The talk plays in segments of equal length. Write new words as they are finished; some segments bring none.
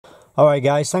Alright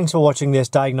guys, thanks for watching this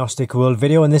Diagnostic World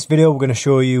video. In this video we're going to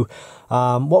show you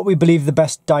what we believe the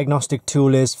best diagnostic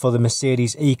tool is for the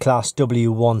Mercedes E-Class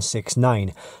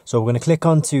W169. So we're going to click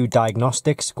onto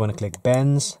Diagnostics, we're going to click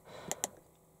Benz,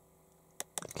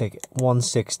 click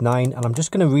 169, and I'm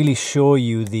just going to really show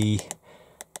you the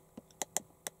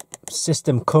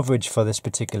system coverage for this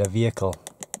particular vehicle.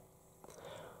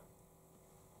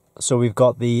 So we've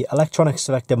got the electronic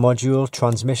selector module,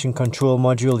 transmission control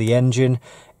module, the engine,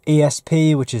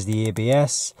 ESP, which is the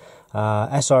ABS,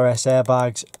 SRS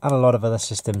airbags, and a lot of other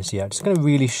systems here. I'm just going to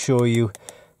really show you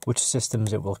which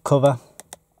systems it will cover.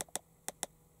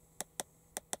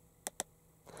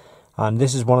 And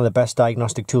this is one of the best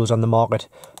diagnostic tools on the market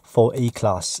for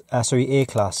A-Class.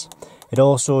 It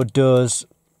also does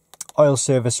oil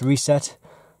service reset,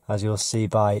 as you'll see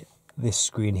by this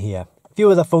screen here. A few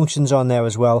other functions on there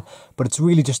as well, but it's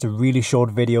really just a really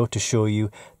short video to show you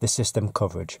the system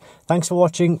coverage. Thanks for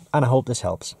watching, and I hope this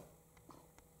helps.